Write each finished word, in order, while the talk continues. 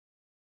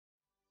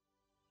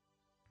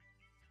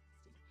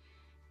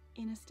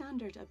In a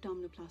standard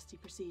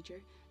abdominoplasty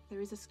procedure, there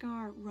is a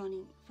scar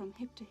running from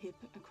hip to hip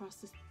across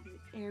the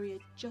area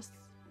just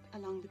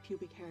along the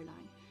pubic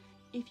hairline.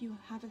 If you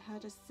have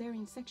had a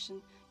caesarean section,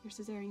 your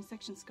caesarean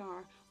section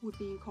scar would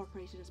be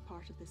incorporated as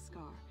part of this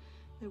scar.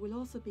 There will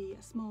also be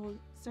a small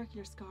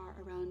circular scar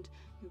around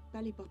your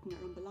belly button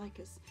or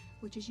umbilicus,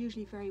 which is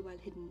usually very well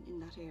hidden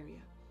in that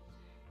area.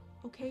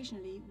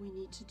 Occasionally we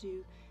need to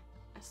do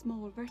a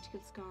small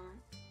vertical scar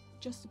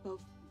just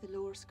above the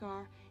lower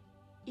scar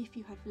if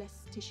you have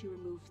less tissue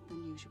removed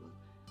than usual.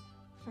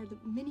 For the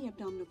mini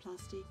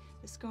abdominoplasty,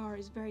 the scar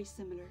is very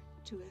similar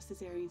to a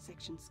caesarean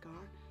section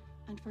scar,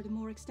 and for the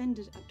more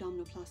extended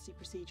abdominoplasty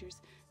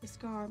procedures, the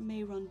scar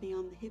may run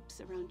beyond the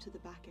hips around to the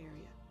back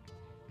area.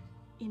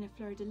 In a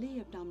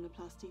fleur-de-lis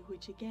abdominoplasty,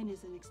 which again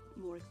is a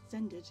more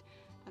extended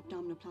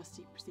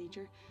abdominoplasty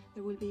procedure,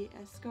 there will be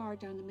a scar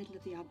down the middle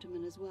of the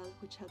abdomen as well,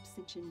 which helps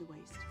cinch in the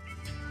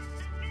waist.